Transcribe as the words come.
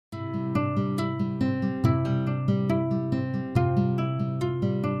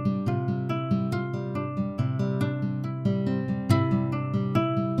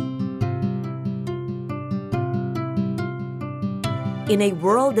In a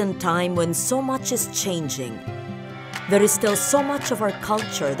world and time when so much is changing, there is still so much of our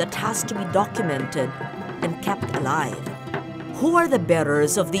culture that has to be documented and kept alive. Who are the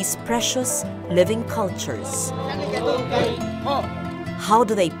bearers of these precious living cultures? How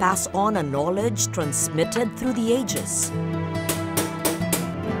do they pass on a knowledge transmitted through the ages?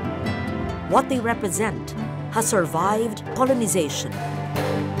 What they represent has survived colonization,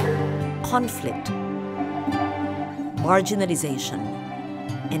 conflict, marginalization,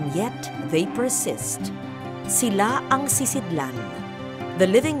 and yet they persist. Sila ang sisidlan, the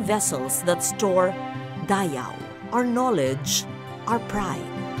living vessels that store Dayaw, our knowledge, our pride.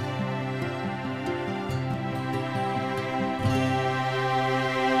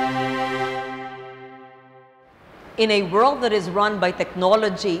 In a world that is run by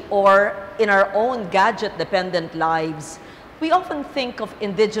technology or in our own gadget-dependent lives, we often think of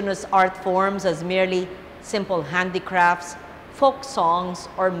indigenous art forms as merely simple handicrafts, folk songs,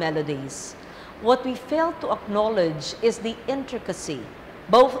 or melodies. What we fail to acknowledge is the intricacy,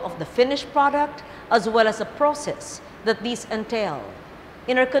 both of the finished product as well as the process that these entail.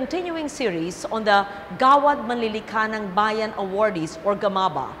 In our continuing series on the Gawad Manlilikhang Bayan awardees, or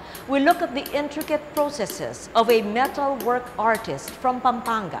Gamaba, we look at the intricate processes of a metalwork artist from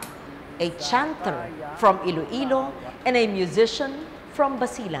Pampangan, a chanter from Iloilo, and a musician from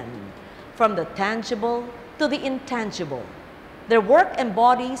Basilan. From the tangible to the intangible, their work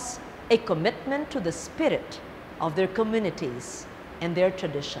embodies a commitment to the spirit of their communities and their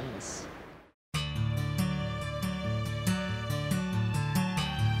traditions.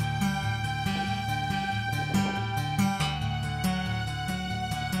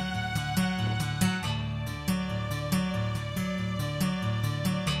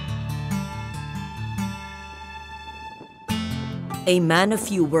 A man of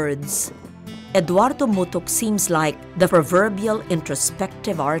few words, Eduardo Mutuc seems like the proverbial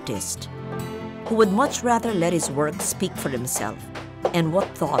introspective artist who would much rather let his work speak for himself. And what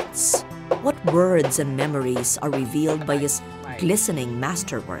thoughts, what words and memories are revealed by his glistening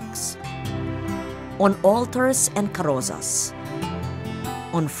masterworks. On altars and carrozas,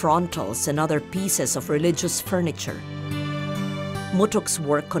 on frontals and other pieces of religious furniture, Mutuc's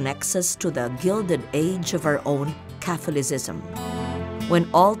work connects us to the gilded age of our own Catholicism, when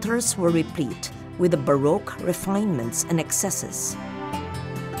altars were replete with the Baroque refinements and excesses.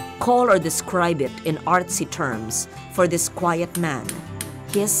 Call or describe it in artsy terms for this quiet man,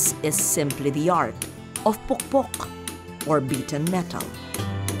 his is simply the art of pukpok, or beaten metal.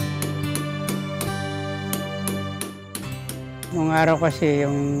 Nung araw kasi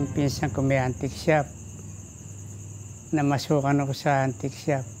yung pinsan ko may antique shop, namasukan ako sa antique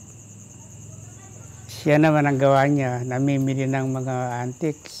shop. Siya naman ang gawa niya, namimili ng mga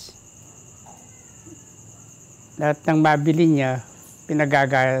antiques. Lahat ng mabili niya,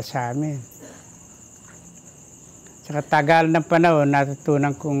 pinagagaya sa amin. Sa tagal ng panahon,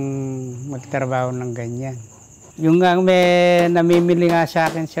 natutunan kong magtrabaho ng ganyan. Yung nga may namimili nga sa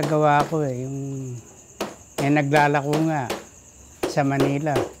akin sa gawa ko yung may naglalako nga sa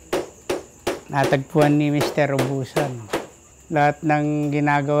Manila. Natagpuan ni Mr. Robusan. Lahat ng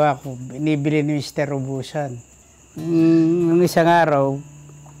ginagawa ko, binibili ni Mr. Robusan. Nung isang araw,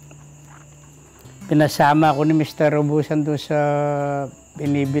 pinasama ko ni Mr. Robusan doon sa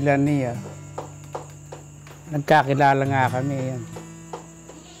binibilan niya. Nagkakilala nga kami yan.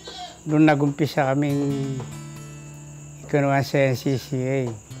 Doon nagumpisa kaming ikunuhan sa NCCA,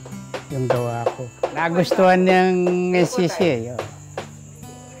 yung gawa ko. Nagustuhan niyang NCCA.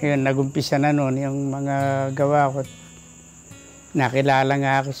 Yun, nagumpisa na noon yung mga gawa ko. Nakilala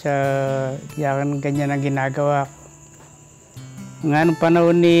nga ako sa Yakan, ganyan ang ginagawa ko. Nga nung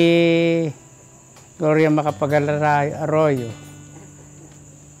panahon ni Gloria Macapagal-Arroyo,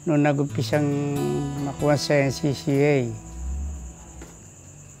 noong nag-umpisang makuha sa NCCA,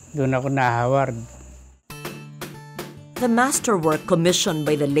 doon ako na-award. The masterwork commissioned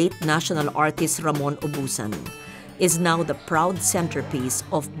by the late national artist Ramon Ubusan is now the proud centerpiece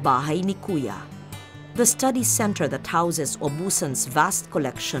of Bahay ni Kuya, the study center that houses Ubusan's vast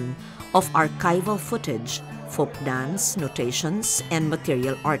collection of archival footage, folk dance, notations, and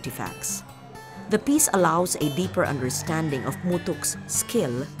material artifacts. The piece allows a deeper understanding of Mutuc's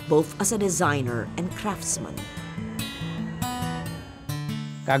skill both as a designer and craftsman.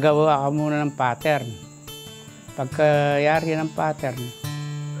 Gagawa ka muna ng pattern. Pagkayari ng pattern,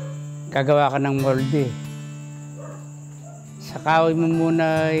 gagawa ka ng molde. Sa kahoy mo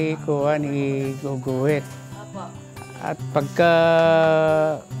muna iguguhit. At pagka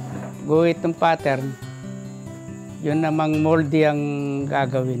guhit ng pattern, yun namang molde ang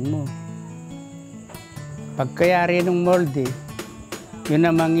gagawin mo. Pagkayari ng molde, Yun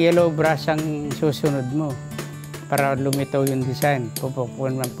namang yellow brush ang susunod mo para lumitaw yung design.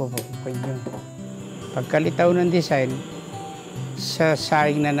 Pupukuan yun. Pagkalitaw ng design, sa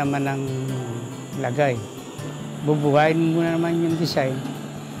saing na naman ang lagay. Bubuhayin mo na naman yung design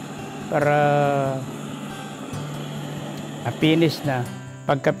para finish na.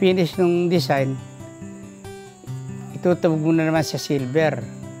 Pagka-finish ng design, itutubog mo na naman sa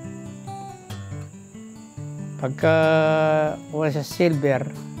silver. Pagka wala sa silver,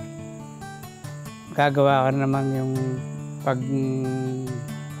 gagawa ka naman yung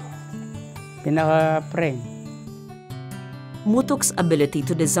pinaka-frame. Mutuc's ability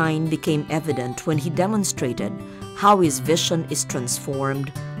to design became evident when he demonstrated how his vision is transformed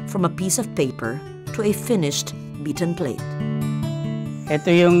from a piece of paper to a finished beaten plate. Ito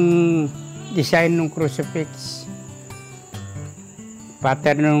yung design ng crucifix.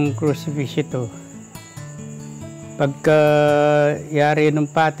 Pattern ng crucifix ito. Pagka yari ng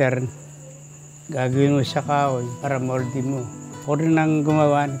pattern, gagawin mo sa kahoy para moldy mo. Ako rin ang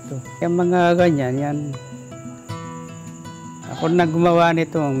gumawa nito. Yung mga ganyan, yan. Ako rin ang gumawa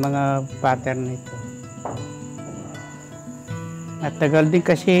nito, ang mga pattern nito. At tagal din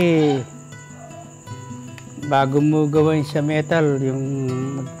kasi bago mo gawin sa metal, yung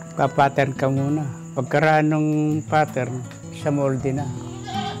magpa-pattern ka muna. Pagkaraan ng pattern, sa moldy na.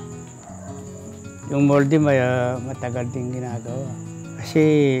 Yung moldy matagal din ginagawa. Kasi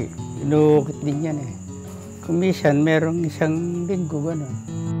inuukit din yan eh. Kung minsan, merong isang linggo gano'n.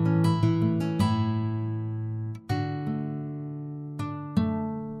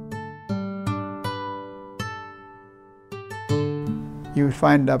 You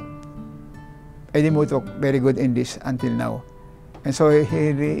find Eddie Mutuc very good in this until now. And so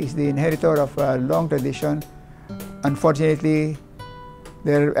he is the inheritor of a long tradition. Unfortunately,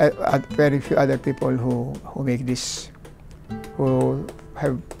 there are very few other people who make this, who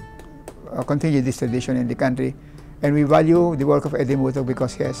have continued this tradition in the country. And we value the work of Eddie Mutuc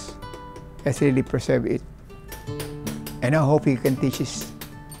because he has really preserved it. And I hope he can teach this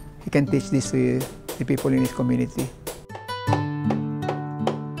to the people in his community.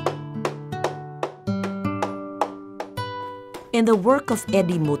 In the work of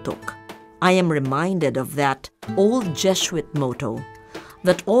Eddie Mutuc, I am reminded of that old Jesuit motto,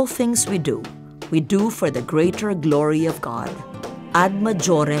 that all things we do for the greater glory of God, ad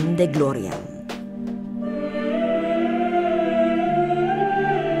majorem de gloriam.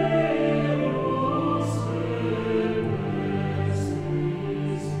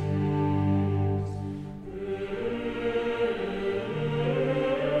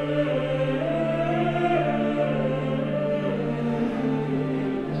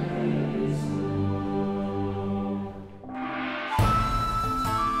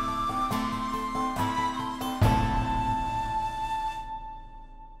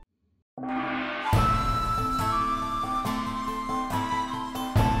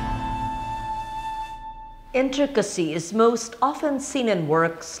 Intricacy is most often seen in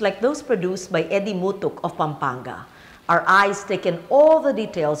works like those produced by Eddie Mutuc of Pampanga. Our eyes take in all the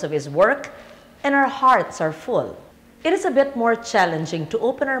details of his work, and our hearts are full. It is a bit more challenging to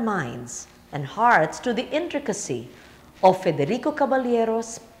open our minds and hearts to the intricacy of Federico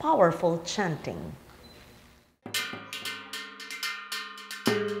Caballero's powerful chanting.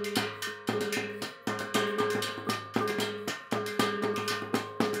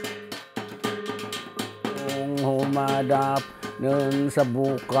 Humadap ng sa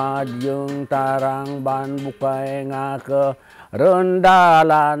bukad yung tarang ban bukay nga ka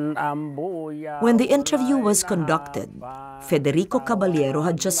rendalan ambuya. When the interview was conducted, Federico Caballero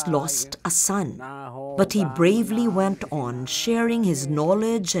had just lost a son, but he bravely went on sharing his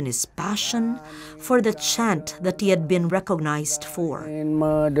knowledge and his passion for the chant that he had been recognized for.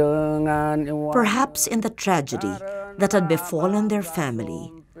 Perhaps in the tragedy that had befallen their family,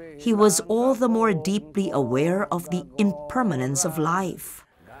 he was all the more deeply aware of the impermanence of life,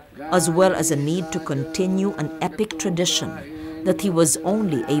 as well as a need to continue an epic tradition that he was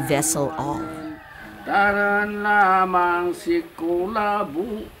only a vessel of. Taran lamang si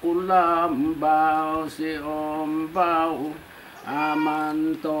kulabu kulambaw si ombaw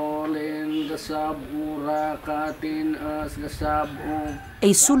amantolin gasabura katin as gasabog. A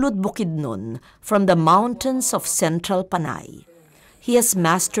sulod Bukidnon from the mountains of central Panay, he has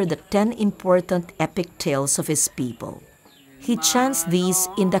mastered the 10 important epic tales of his people. He chants these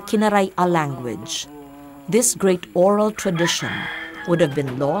in the Kinaraya language. This great oral tradition would have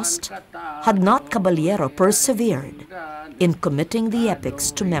been lost had not Caballero persevered in committing the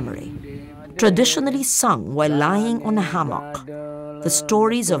epics to memory. Traditionally sung while lying on a hammock, the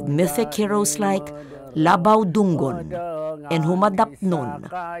stories of mythic heroes like Labaw Dungon, and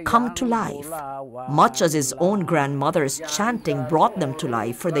Humadapnon come to life, much as his own grandmother's chanting brought them to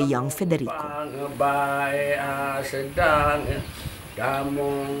life for the young Federico.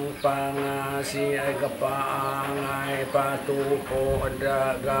 Damong pangasi ay kapaangay patupo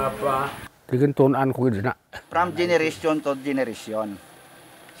adagapa. Tigintunan ko gid na. From generation to generation.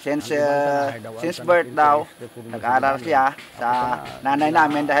 Since birth daw, nag-aaral siya sa nanay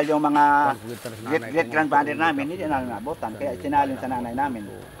namin dahil yung mga great-grandfather namin hindi na nabutan, kaya sinalin sa nanay namin.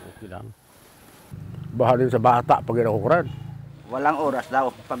 Okay lang. Bahalin sa bata pag inakukuran. Walang oras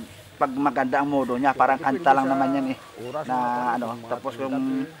daw. Pag maganda ang modo niya, parang kanta lang naman yan eh. Na ano, tapos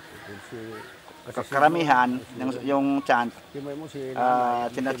yung karamihan, yung chant,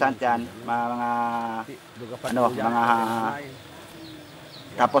 sinachant yan, mga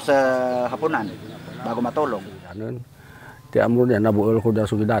tapos hapunan bago matulog. Ti amro niya nabuol ko da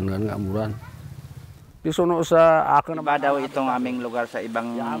sugidan nga amuran. Pisono sa akin iba daw itong aming lugar sa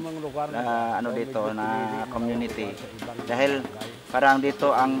ibang ano dito na community. Dahil parang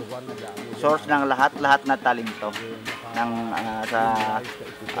dito ang source ng lahat na talento ng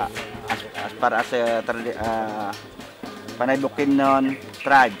as far as Panay Bukidnon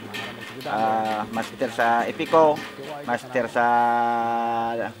tribe. Master sa epiko, master sa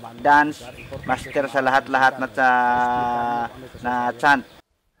dance, master sa lahat-lahat na chant.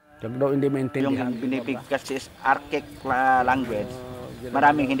 Yung binibigkas is archaic language,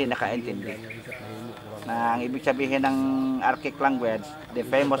 maraming hindi nakaintindi. Na ang ibig sabihin ng archaic language, the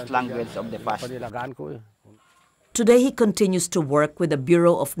famous language of the past. Today he continues to work with the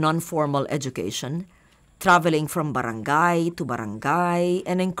Bureau of Non-Formal Education, traveling from barangay to barangay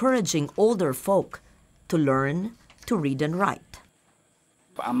and encouraging older folk to learn to read and write.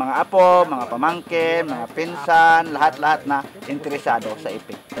 Ang mga apo, mga pamangkin, mga pinsan, lahat-lahat na interesado sa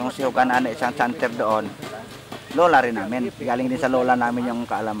ipik. Yung si Yakan na isang chanter doon, lola rin namin. Galing din sa lola namin yung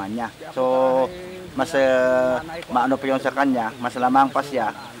kaalaman niya. So, mas maano pa yun sa kanya, mas lamang pa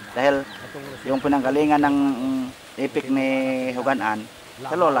siya. Dahil yung pinanggalingan ng ipik ni Yakan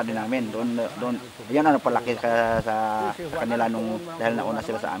sa lola din namin, doon, yan ano palaki sa kanila nung, dahil nauna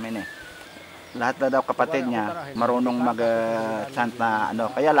sila sa amin eh. Lahat na daw kapatid niya, marunong mag-chant na ano,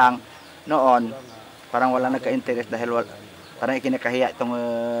 kaya lang, noon, parang wala nagka-interest dahil parang ikinakahiya itong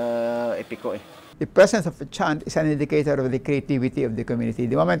epiko eh. The presence of a chant is an indicator of the creativity of the community.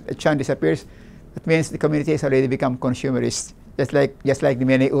 The moment a chant disappears, that means the community has already become consumerist, just like the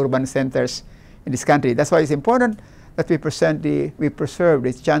many urban centers in this country. That's why it's important that we preserve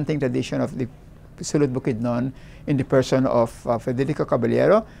the chanting tradition of the Sulut Bukidnon in the person of Federico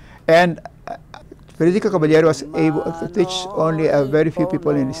Caballero. And Federico Caballero was able to teach only a very few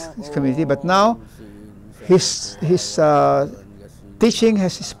people in his community, but now his teaching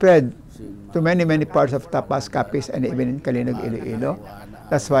has spread to many parts of Tapas, Capiz, and even in Calinog, Iloilo.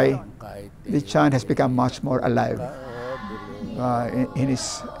 That's why the chant has become much more alive in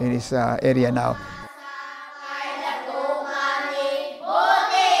his area now.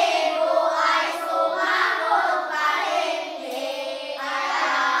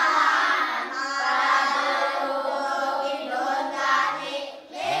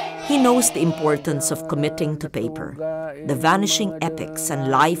 He knows the importance of committing to paper, the vanishing epics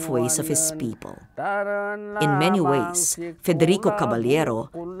and life ways of his people. In many ways, Federico Caballero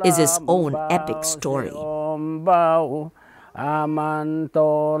is his own epic story.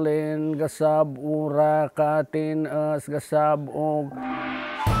 Amantolin gasab urakatin as gasab og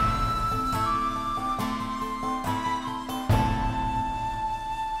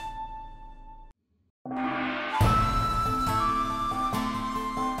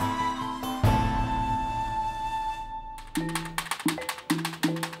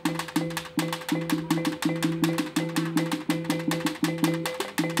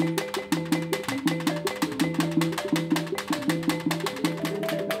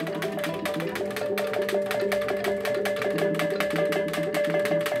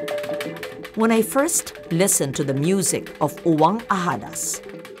When I first listened to the music of Uwang Ahadas,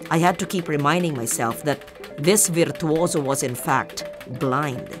 I had to keep reminding myself that this virtuoso was in fact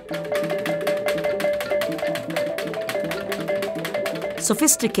blind.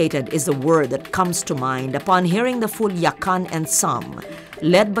 Sophisticated is the word that comes to mind upon hearing the full Yakan and Sam,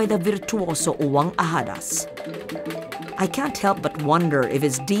 led by the virtuoso Uwang Ahadas. I can't help but wonder if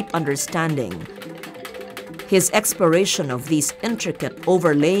his deep understanding, his exploration of these intricate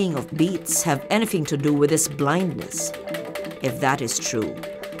overlaying of beats have anything to do with his blindness. If that is true,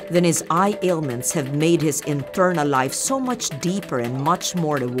 then his eye ailments have made his internal life so much deeper and much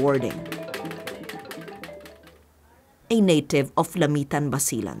more rewarding. A native of Lamitan,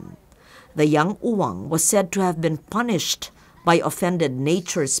 Basilan, the young Uwang was said to have been punished by offended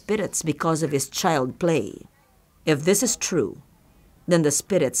nature spirits because of his child play. If this is true, then the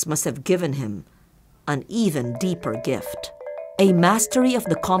spirits must have given him an even deeper gift, a mastery of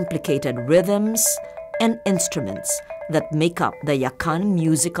the complicated rhythms and instruments that make up the Yakan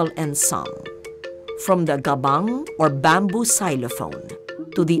musical ensemble. From the gabang or bamboo xylophone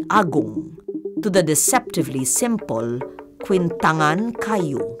to the agung, to the deceptively simple quintangan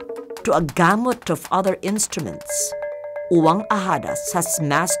kayu, to a gamut of other instruments, Uwang Ahadas has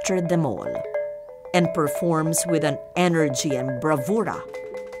mastered them all and performs with an energy and bravura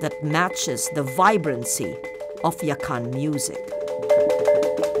that matches the vibrancy of Yakan music.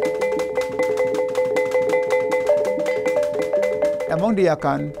 Among the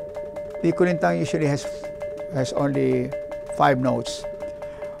Yakan, the kulintang usually has only 5 notes.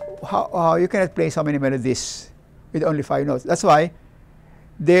 How you cannot play so many melodies with only 5 notes. That's why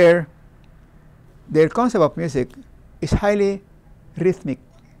their concept of music is highly rhythmic,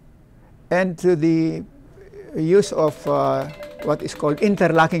 and to the use of what is called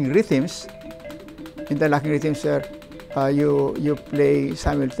interlocking rhythms. Interlocking rhythms are you play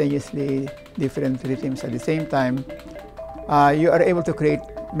simultaneously different rhythms at the same time. You are able to create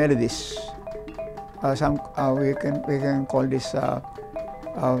melodies. We can call this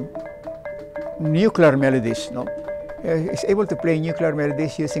nuclear melodies. No, it's able to play nuclear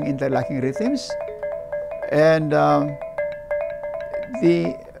melodies using interlocking rhythms, and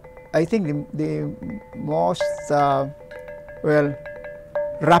I think the most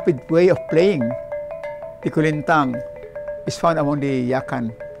rapid way of playing the kulintang is found among the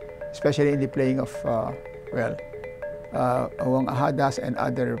Yakan, especially in the playing of Uwang Ahadas and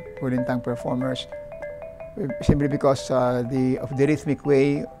other kulintang performers, simply because of the rhythmic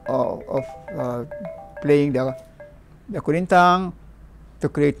way of playing the kulintang to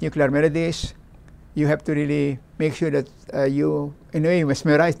create nuclear melodies. You have to really make sure that you, in a way,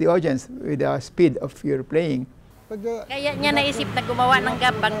 mesmerize the audience with the speed of your playing. Kaya niya naisip na gumawa ng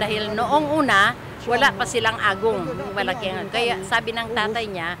gabang dahil noong una, wala pa silang agong. Kaya sabi ng tatay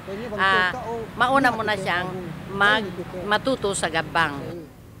niya, mauna muna siyang matuto sa gabang.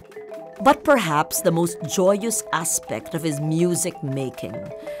 But perhaps the most joyous aspect of his music making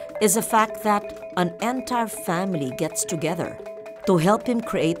is the fact that an entire family gets together to help him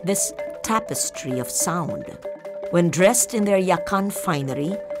create this tapestry of sound. When dressed in their Yakan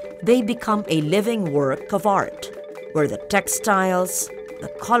finery, they become a living work of art, where the textiles,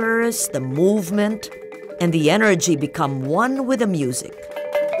 the colors, the movement, and the energy become one with the music.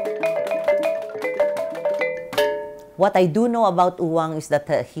 What I do know about Uwang is that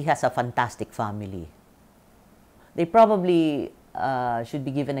he has a fantastic family. They probably should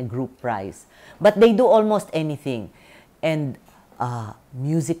be given a group prize, but they do almost anything. And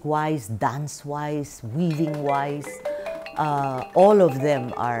music-wise, dance-wise, weaving-wise, all of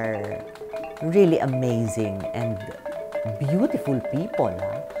them are really amazing and beautiful people.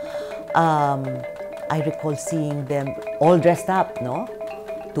 I recall seeing them all dressed up, no,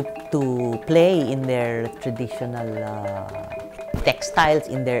 to play in their traditional textiles,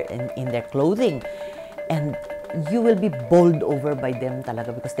 in their clothing, and you will be bowled over by them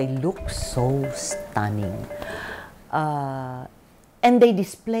talaga because they look so stunning. And they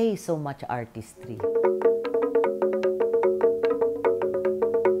display so much artistry.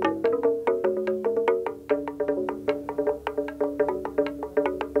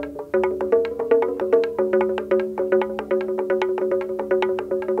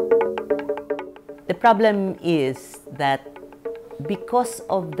 The problem is that because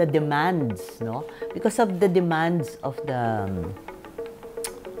of the demands, no? Because of the demands of the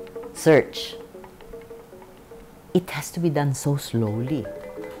search, it has to be done so slowly.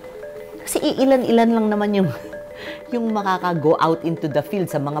 Kasi ilan-ilan lang naman yung makaka-go out into the field.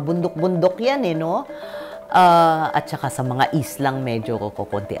 Sa mga bundok-bundok yan, no? At saka sa mga islang medyo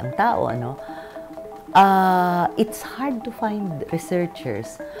kukunti ang tao, ano? It's hard to find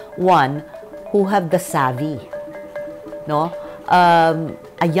researchers, one, who have the savvy, no?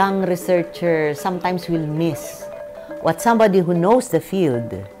 A young researcher sometimes will miss what somebody who knows the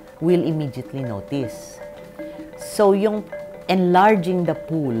field will immediately notice. So yung enlarging the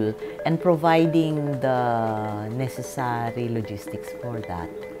pool and providing the necessary logistics for that,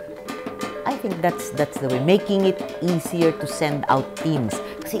 I think that's the way. Making it easier to send out teams.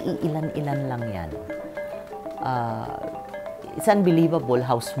 Kasi ilan-ilan lang yan. It's unbelievable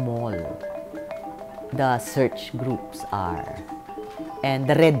how small the search groups are. And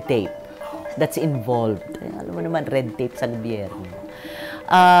the red tape that's involved. Alam mo naman, red tape sa gobyerno.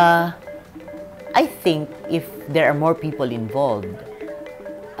 I think if there are more people involved,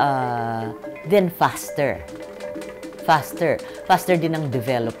 then faster faster din ang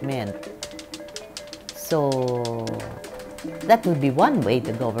development. So that would be one way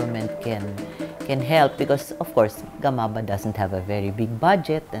the government can help, because of course Gamaba doesn't have a very big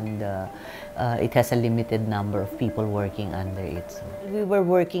budget, and it has a limited number of people working under it. So we were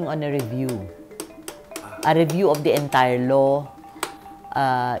working on a review of the entire law.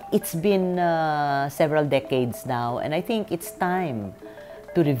 It's been several decades now, and I think it's time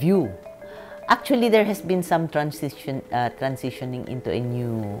to review. Actually, there has been some transitioning into a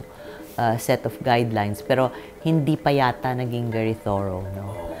new set of guidelines, pero hindi pa yata naging very thorough,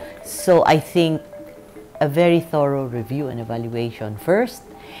 no? So I think a very thorough review and evaluation first,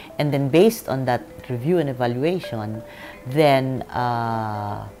 and then based on that review and evaluation, then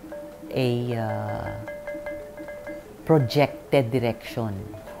a projected direction.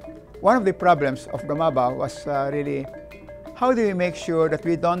 One of the problems of Gamaba was really, how do we make sure that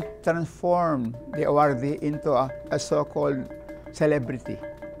we don't transform the awardee into a so-called celebrity?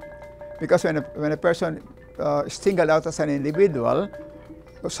 Because when a person is singled out as an individual,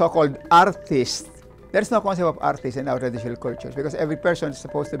 so-called artist, there's no concept of artist in our traditional cultures, because every person is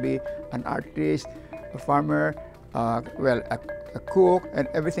supposed to be an artist, a farmer, well, a cook, and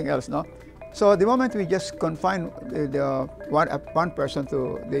everything else, no? So the moment we just confine one person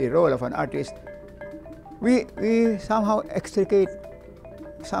to the role of an artist, we somehow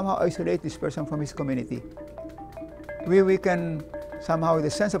isolate this person from his community. We weaken somehow the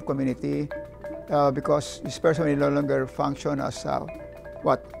sense of community, because this person will no longer function as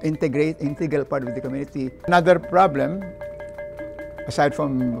integral part of the community. Another problem, aside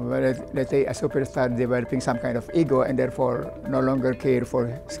from, let's say, a superstar developing some kind of ego and therefore no longer care for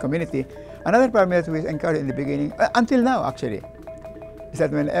his community, another problem that we encountered in the beginning, until now actually, is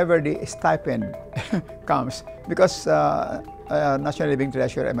that whenever the stipend comes, because National Living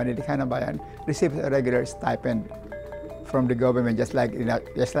Treasurer Manlilikhang Bayan receives a regular stipend from the government, just like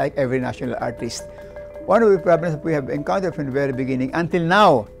every national artist. One of the problems that we have encountered from the very beginning until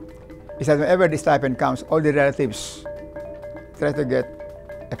now is that whenever the stipend comes, all the relatives try to get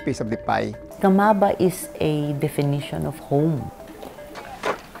a piece of the pie. Gamaba is a definition of home.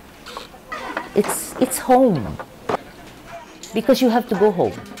 It's home, because you have to go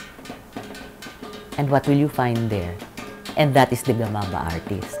home. And what will you find there? And that is the Gamaba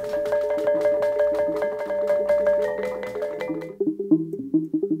artist.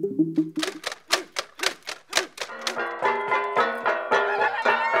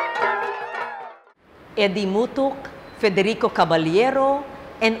 Eduardo Mutuc, Federico Caballero,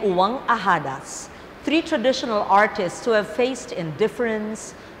 and Uwang Ahadas, three traditional artists who have faced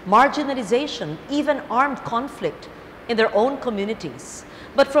indifference, marginalization, even armed conflict in their own communities.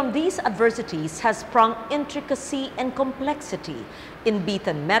 But from these adversities has sprung intricacy and complexity in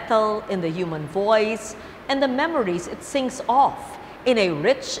beaten metal, in the human voice, and the memories it sings off in a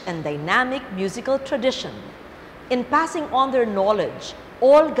rich and dynamic musical tradition. In passing on their knowledge,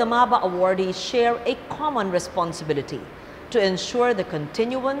 all Gamaba awardees share a common responsibility to ensure the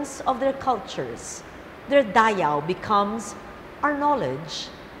continuance of their cultures. Their Dayaw becomes our knowledge,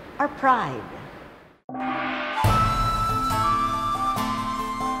 our pride.